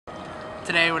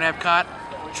Today we're at Epcot,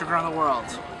 Sugar on the World.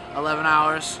 11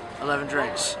 hours, 11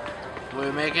 drinks. Will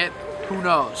we make it? Who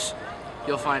knows?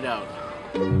 You'll find out.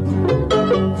 Beautiful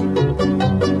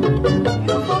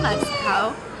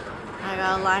Mexico. I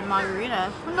got a lime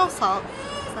margarita with no salt.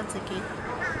 That's icky.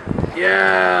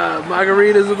 Yeah,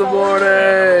 margaritas in the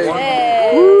morning.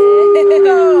 Hey.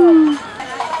 Woo.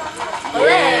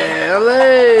 Yeah, LA.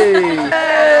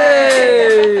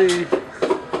 Hey.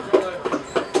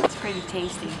 It's pretty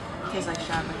tasty. It tastes like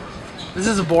strawberry. This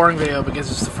is a boring video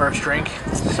because it's the first drink,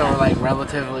 so we're like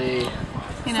relatively,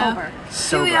 you know,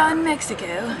 sober. Here we are in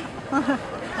Mexico.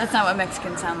 That's not what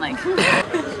Mexicans sound like.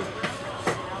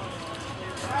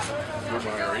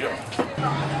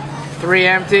 Three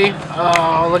empty.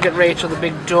 Oh, look at Rachel, the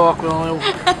big dork. We only a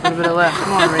little bit left.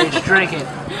 Come on, Rach, drink it.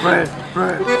 What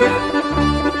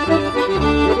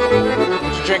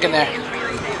you drinking there?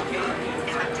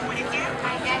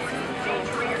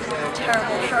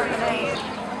 Terrible Chardonnay.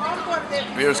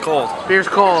 Beer's cold. Beer's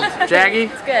cold. Jaggy?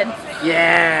 It's good.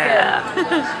 Yeah.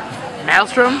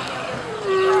 Maelstrom?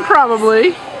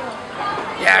 Probably.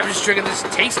 Yeah, I'm just drinking this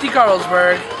tasty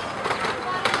Carlsberg.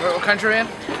 What country in?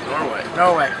 Norway.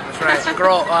 Norway, that's right.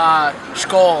 Girl,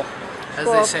 Skål, as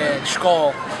they say it.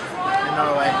 Skål in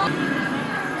Norway.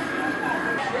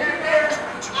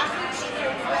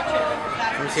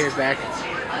 Let me see his back.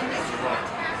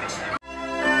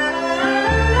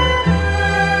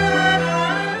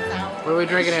 What are we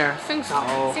drinking here? Sing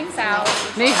Sao. Sing Sao.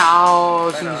 Ni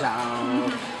hao, Sing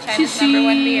Sao. China's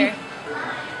 #1 beer.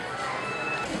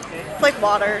 It's like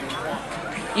water.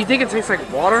 You think it tastes like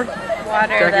water?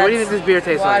 Water. Jackie, what do you think this beer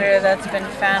tastes like? Water that's been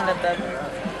found at the.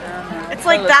 It's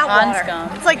like that water. Scum,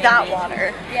 it's like maybe. That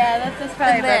water. Yeah, that's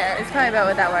probably about. It's probably about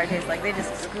what that water tastes like. They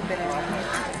just scoop it in.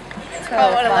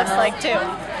 Oh, what it looks like too.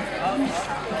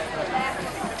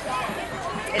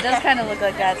 It does kind of look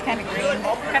like that. It's kind of green.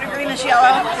 Kind of greenish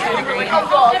yellow. Kind of green.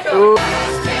 Ooh.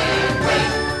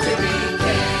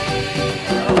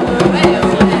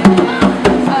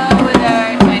 With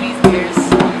our Chinese beers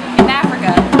in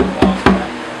Africa.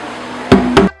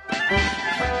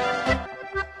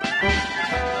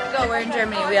 Go, we're in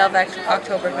Germany. We have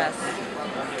Oktoberfest.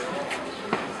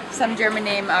 Some German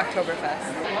name,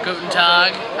 Oktoberfest. Guten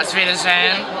Tag, Auf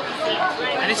Wiedersehen.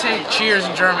 How do you say cheers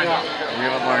in German? We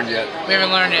haven't learned yet. We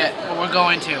haven't learned yet, but we're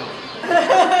going to.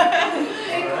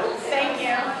 Thank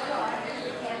you.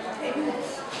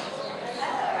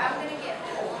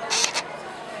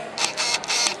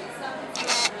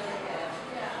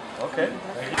 Okay.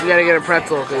 We gotta get a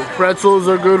pretzel, because pretzels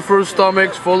are good for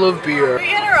stomachs full of beer. We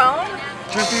get our own.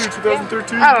 Just year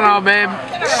 2013. I don't know, babe.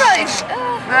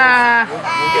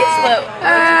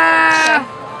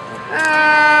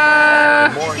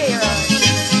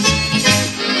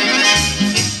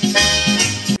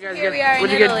 Here we are in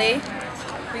Italy.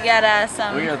 We got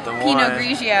some Pinot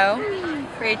Grigio.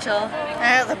 Rachel. I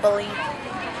have the bully.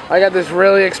 I got this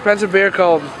really expensive beer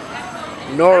called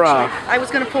Nora. I was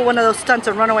going to pull one of those stunts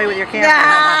and run away with your camera.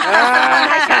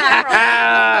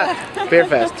 Beer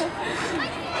fest.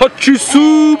 Hachi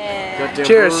soup.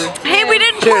 Cheers. Hey, we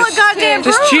didn't pull a goddamn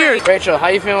Just brewery. cheers. Rachel, how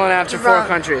you feeling after Drunk. 4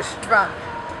 countries? Drunk.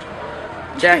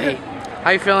 Jackie,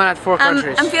 how you feeling after 4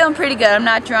 countries? I'm feeling pretty good. I'm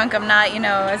not drunk. I'm not,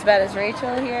 as bad as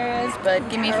Rachel here is, but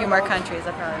give me a few more countries.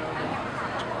 I probably will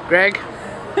be. Greg?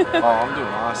 Oh, I'm doing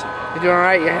awesome. You doing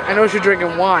alright? I know you're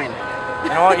drinking wine. You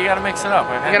know what? You gotta mix it up.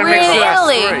 We're in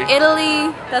Italy.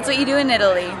 Italy. That's what you do in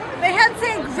Italy. They had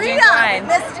sangria. I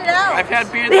missed it out. I've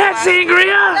had beer. They had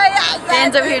sangria!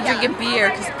 Dan's over here drinking beer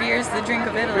because beer is the drink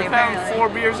of Italy. We've had 4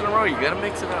 beers in a row. You gotta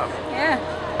mix it up. Yeah.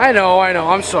 I know.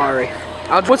 I'm sorry.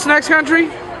 What's the next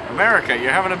country? America,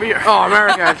 you're having a beer. Oh,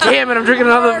 America. Damn it, I'm drinking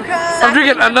another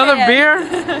beer?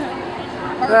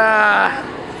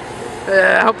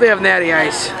 I hope they have natty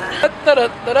ice.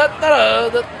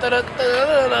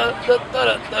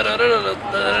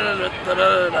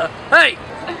 Hey!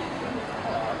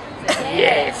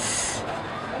 Yes!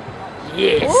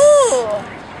 Yes!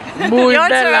 Ooh. Muy Your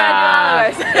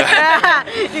bella!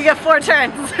 turn. You get 4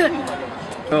 turns.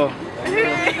 Oh.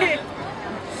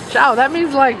 Ciao, that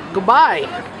means like goodbye.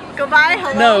 Goodbye,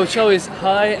 hello. No, ciao is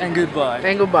hi and goodbye.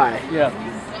 And goodbye. Yeah.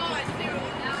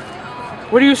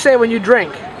 What do you say when you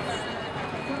drink?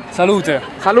 Salute.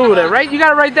 Salute, right? You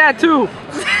gotta write that too.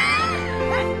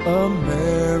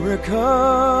 America.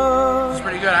 It's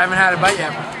pretty good. I haven't had a bite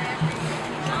yet.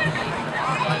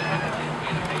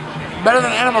 Better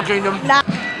than Animal Kingdom.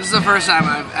 This is the first time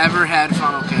I've ever had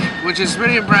funnel cake, which is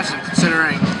pretty impressive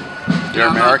considering You're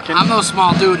American? I'm no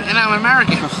small dude, and I'm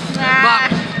American.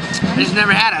 But I just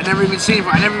never had it. I've never even seen it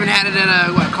before. I never even had it at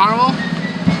a carnival.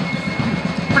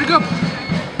 Pretty good.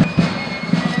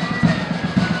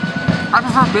 I I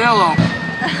prefer beer though.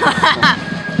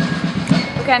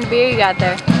 What kind of beer you got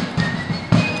there?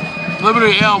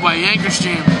 Liberty Ale by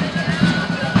Yangzte.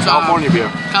 California beer.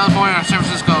 California, San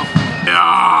Francisco.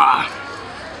 Yeah.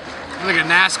 It's like a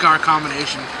NASCAR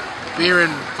combination. Beer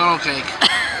and funnel cake.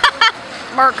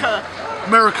 America.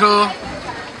 Miracle.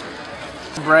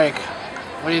 Break.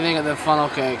 What do you think of the funnel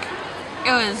cake?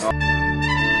 It was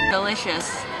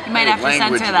delicious. You might have to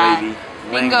censor that. You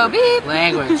can go beep.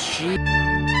 Language.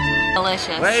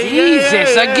 Delicious.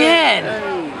 Jesus, again!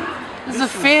 This is a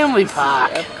family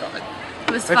park. It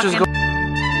was Let's just fucking go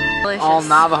delicious. all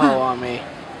Navajo on me.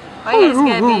 Why you guys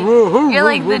gotta be? You're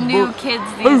like the new kids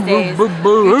these days. You're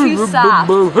too soft.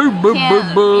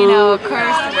 Can't, you know,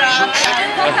 curse.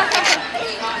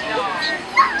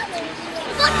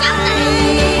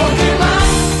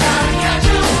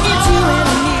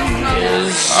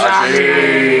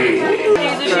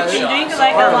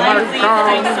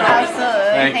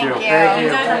 Thank you. Thank you.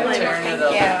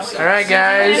 Alright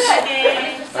guys.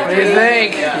 What do you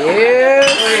think? Yeah.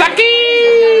 Sucky!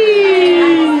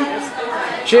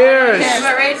 Cheers!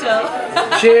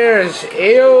 Cheers!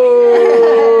 Ew!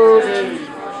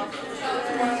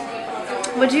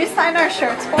 Would you sign our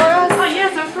shirts for us? Oh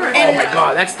yes, of course. Oh my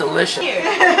god, that's delicious.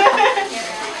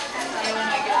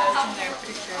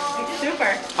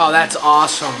 Super. Oh, that's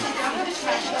awesome.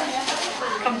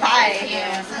 Come by.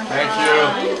 Thank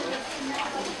you.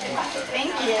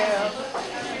 Thank you.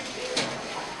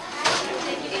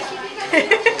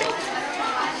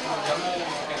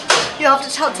 You'll have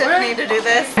to tell Tiffany to do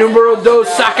this. Numero dos,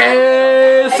 sake!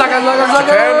 Sake, sake,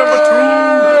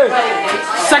 sake!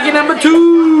 Sake number 2!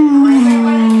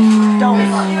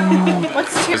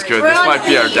 What's It's good. This might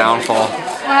be our downfall.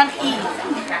 We're on E.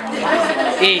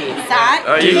 E. That?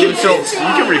 You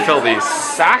can refill these.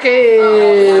 Sake!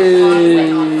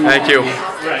 Thank you.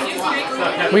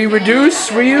 We reduce,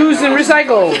 reuse, and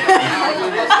recycle.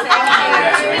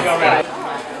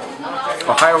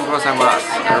 Ohio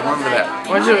gozaimasu. Remember that.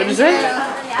 What'd you say?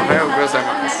 Ohio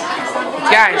gozaimasu.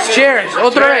 Guys, cheers!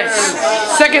 Otra vez!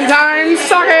 Second time,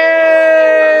 sake!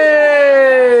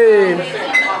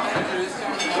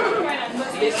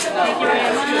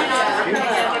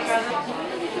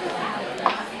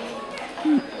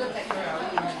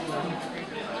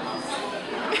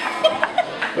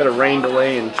 Got a rain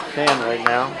delay in Japan right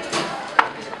now.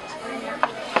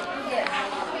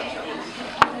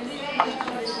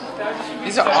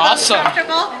 These are awesome.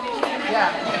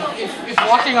 Yeah, if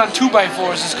walking on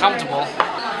 2x4s is comfortable.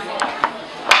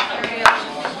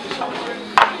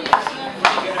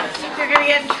 You're gonna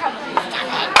get in trouble.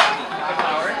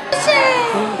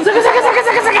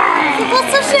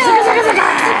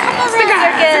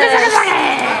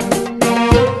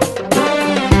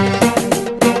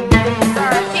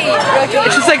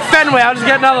 It's just like Fenway, I'll just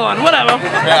get another one, whatever.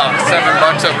 Yeah,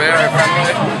 $7 up there at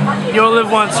Fenway. You only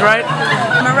live once, right?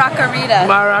 Margarita.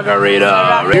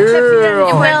 Margarita. You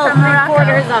Yeah. will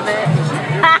 3/4 of it.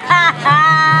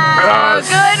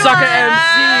 Good sucker one.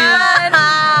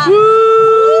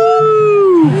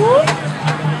 Woo!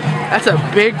 That's a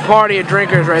big party of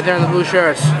drinkers right there in the blue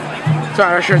shirts.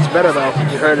 Sorry, our shirt's better though.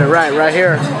 You heard it right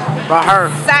here. Right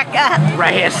here. Saka.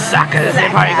 Right here, suckers. They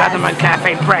probably got them on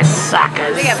Cafe Press,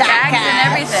 suckers. They got bags and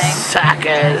everything.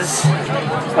 Suckers.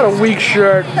 What a weak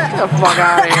shirt. Get the fuck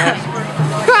out of here.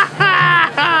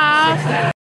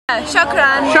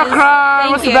 Shukran. Shukran.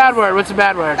 What's the you. bad word? What's the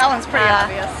bad word? That one's pretty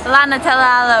obvious. La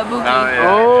Nutella la Buki. Oh,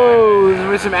 yeah. Oh,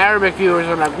 there's some Arabic viewers.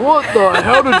 I'm like, what the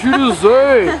hell did you just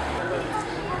say?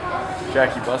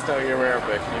 Jackie, bust out your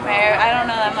Arabic. You know. I don't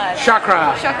know that much.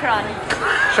 Shakra. Shukran.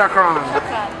 Shakran.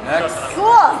 Next.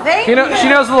 Cool. Thank you. She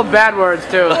knows little bad words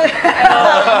too.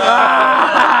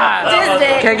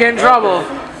 Disney. Can't get in trouble.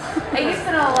 I used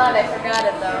to know a lot. I forgot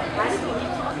it though.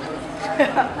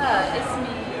 It's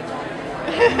me.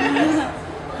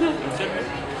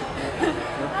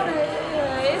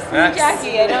 It's me,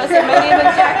 Jackie. I know. So my name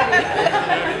is Jackie.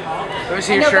 Let me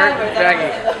see your shirt,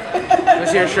 Jackie. Let me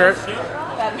see your shirt.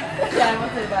 Yeah, I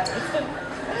won't say bad words.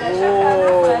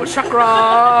 Oh, Shakra.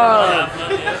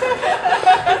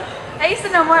 I used to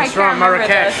know more. That's I can't from remember though.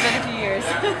 Marrakesh. It's been a few years.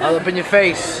 All up in your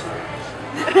face.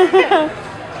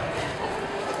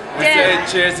 We say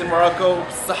cheers in Morocco,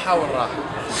 Sahara.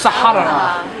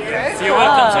 Sahara. You're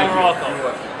welcome to Morocco.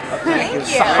 Thank you.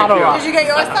 Sahara. Did you get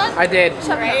yours done? I did.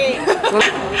 Great.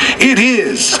 It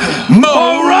is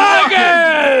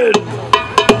Moroccan!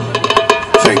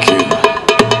 Thank you.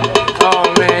 Oh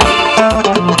man.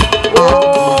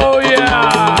 Oh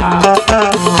yeah.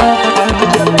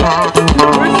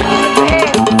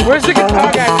 Where's the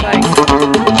guitar guy playing?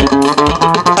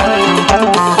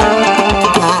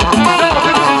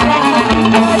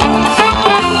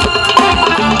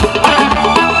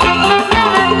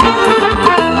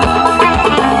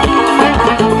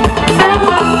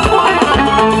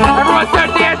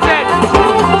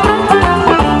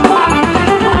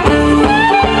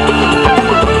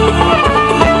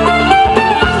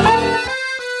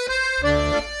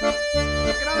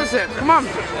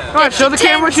 Alright, show the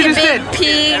camera what you just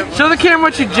did. Show the camera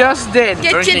what you just did.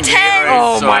 Get your tent.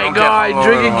 Oh my god,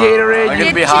 drinking Gatorade. I'm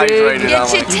gonna be hydrated.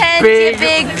 Get your tent, you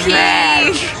big P.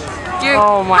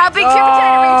 Oh my god. How big is your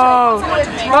tent,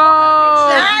 Rachel?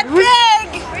 Oh, That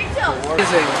big.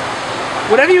 amazing.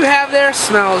 Whatever you have there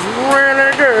smells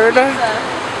really good.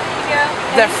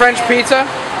 Is that French pizza?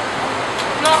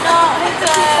 No,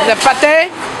 it's Is that pâté?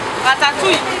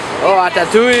 ratatouille. Oh,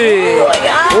 ratatouille.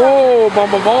 Oh, bon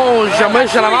bon bon, jamais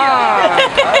chalamar.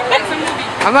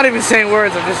 I'm not even saying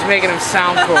words, I'm just making them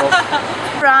sound cool.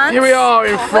 France. Here we are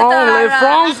in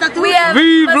France, We have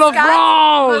Vive la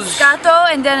France! Moscato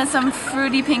and then some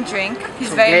fruity pink drink. He's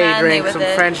Some very gay manly drink, with some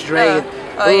it. French drink.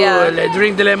 Oh yeah. Le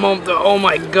drink de la monte. Oh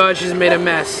my god, she's made a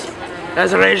mess.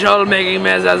 That's Rachel making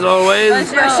mess as always.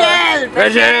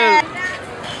 Rachel!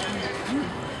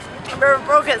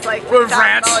 We're in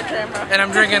France, and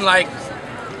I'm drinking like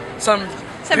some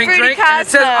pink fruity drink, and it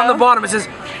says on the bottom, it says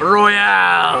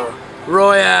Royale.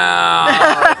 Royale.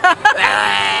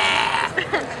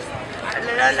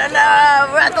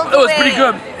 It was pretty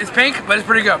good. It's pink, but it's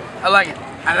pretty good. I like it.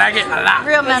 I like it a lot.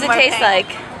 Real men. What does it taste like?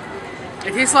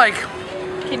 It tastes like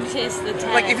Can you taste the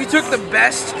tent? like if you took the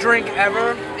best drink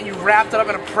ever and you wrapped it up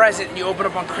in a present and you opened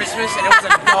it up on Christmas and it was a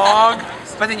dog,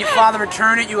 but then your father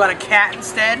returned it, you got a cat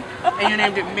instead, and you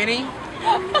named it Minnie.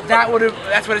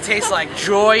 That's what it tastes like.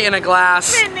 Joy in a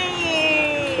glass.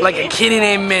 Minnie. Like a kitty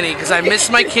named Minnie, because I miss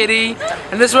my kitty,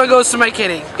 and this one goes to my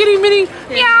kitty. Kitty Minnie.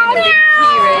 Meow meow.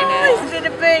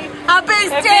 How big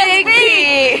is Big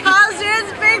P? How's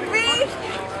yours, Big P?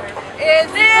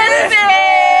 It's this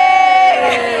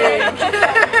big.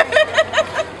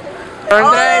 Burn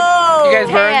today? You guys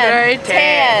burn today?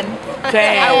 Tan. I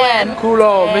win.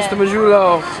 Culo, Mr.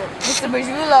 Majulo. Mr.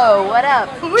 Majulo, what up?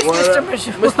 Who's Mr.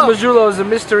 Majulo? Mr. Majulo is a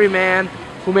mystery man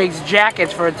who makes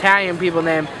jackets for Italian people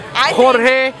named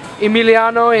Jorge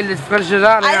Emiliano and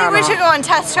Francesano. I think we should go on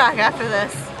test track after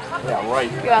this. Yeah, right.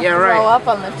 Yeah, right. Throw up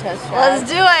on the test track. Let's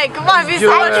do it. Come on, be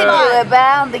Do I it. can do it, but I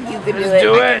don't think you could do it.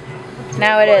 Do it.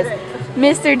 Now it is.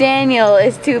 Mr. Daniel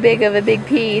is too big of a big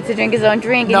P to drink his own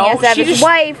drink, and No, he has to have she his just-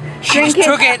 wife she drink just his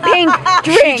took it. pink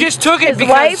drink. She just took it his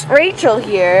because- wife, Rachel,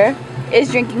 here, is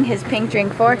drinking his pink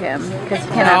drink for him because he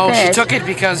cannot No, finish. she took it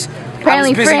because Apparently I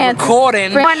was busy France.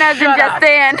 recording. One doesn't Shut just up.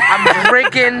 stand. I'm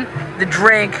drinking the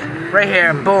drink right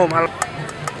here. Boom.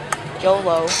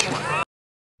 YOLO.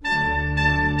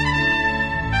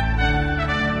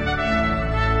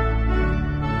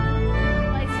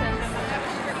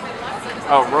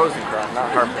 Oh, Rosencrown, not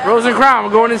Harper. Rose and Crown.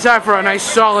 We're going inside for a nice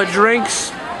solid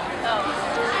drinks. England.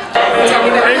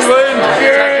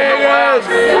 Cheers.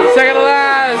 Second to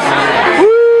last.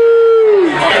 Woo!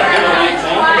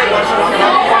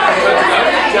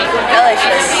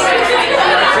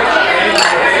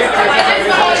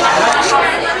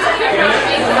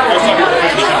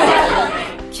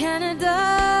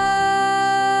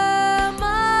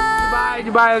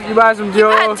 You buy some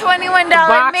Joe. At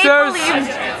 $21 Maple Leaf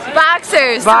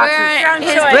boxers. Boxers.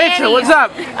 Rachel, what's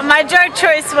up? My drug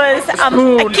choice was a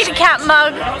Spoon. kitty cat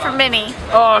mug for Minnie.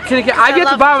 Oh, kitty cat. I get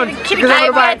to buy one because I'm going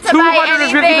to buy a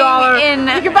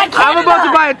 $250. I'm about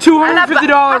to buy a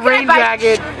 $250 rain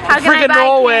jacket in freaking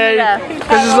Norway.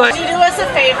 This is like. Could you do us a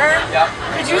favor?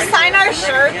 Could you sign our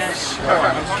shirts?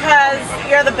 Because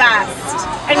you're the best.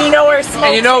 And you know we're smoking.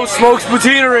 And you know Smoke's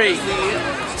Poutineery.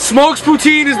 Smoke's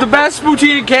Poutine is the best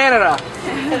poutine in Canada.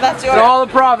 That's In yours. all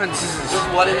the provinces.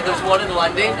 There's one in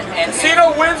London, and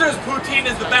Casino Windsor's poutine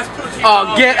is the best poutine.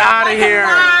 Oh, get out of here.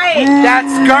 Right.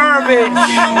 That's garbage.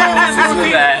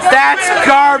 That's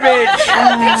garbage.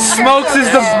 Smoke's is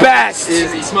the best.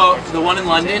 is the one in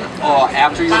London. Oh,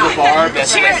 after you leave the bar,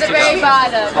 best place to go.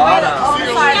 Bottom.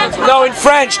 No, in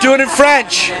French. Do it in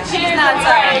French.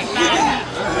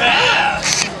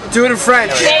 Do it in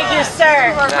French. Thank you,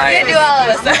 sir. Do all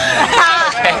of us.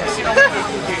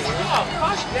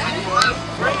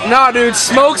 No, dude,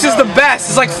 Smoke's is the best.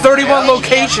 It's like 31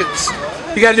 locations.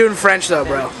 You gotta do it in French though,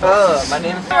 bro. My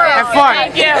name is. Have fun.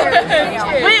 Thank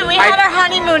you. We had our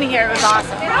honeymoon here. It was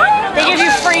awesome. They give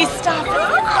you free stuff.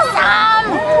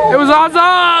 Awesome. It was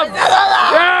awesome.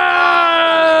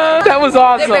 Yeah! That was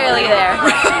awesome. They're barely there.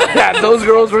 Yeah, those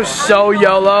girls were so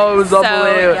YOLO. It was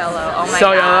unbelievable. YOLO. Oh my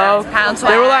So God. YOLO. Pound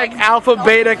They were swag. like alpha,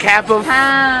 beta, kappa,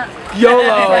 YOLO.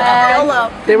 YOLO.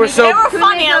 They were so. They were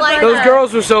funny. I like Those that.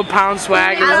 girls were so pound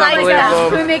swag. It was I like that. Can we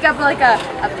unbelievable. make up like a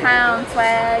pound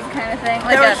swag kind of thing?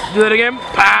 Like a Do it again.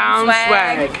 Pound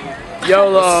Swag. swag.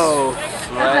 YOLO.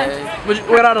 We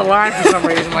went out of line for some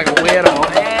reason, like a weirdo.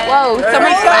 whoa!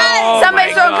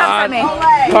 Somebody's throwing cups at me.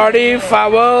 Party,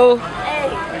 favor.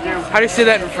 How do you say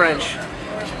that in French?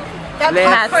 That Les-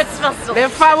 popcorn smells so Les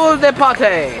favors de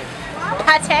party.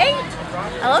 Pate?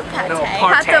 I love pate. No,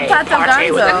 Pato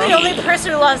partay with ganzo. I'm the only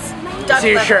person who loves duck See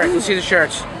your liver. shirts. Let's see the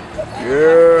shirts.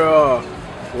 Yeah.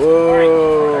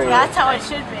 Whoa. That's how it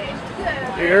should be.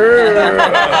 Yeah.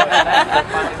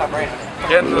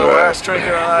 Getting to the last drink of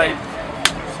the night.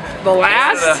 The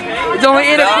last? It's only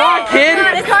 8 o'clock, kid.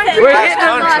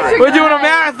 We're doing a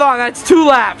marathon. That's 2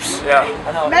 laps. Yeah.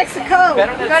 Mexico.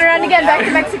 Going around again, back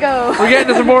to Mexico. We're getting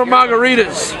to some more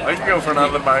margaritas. I can go for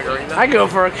another margarita. I go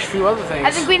for a few other things.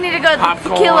 I think we need to go to the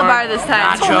Popcorn, tequila bar this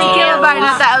time. nachos. Tequila bar,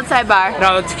 not the outside bar.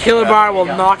 No, the tequila bar will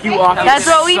knock you off. That's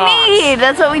your what we socks. need.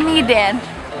 That's what we need, Dan.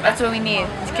 That's what we need.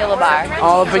 Tequila bar.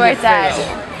 All up in your Right there. face.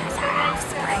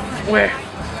 Where?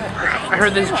 I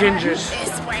heard there's gingers.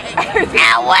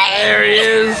 There he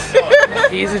is.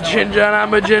 He's a ginger and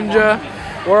I'm a ginger.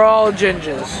 We're all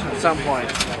gingers at some point.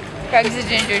 Craig's a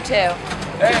ginger too.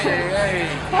 Hey.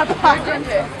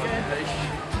 Ginger.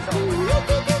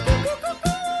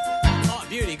 Oh,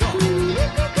 beauty, go.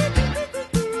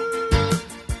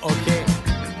 Okay.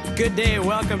 Good day,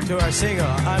 welcome to our single.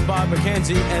 I'm Bob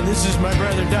McKenzie, and this is my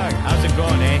brother Doug. How's it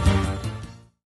going, eh?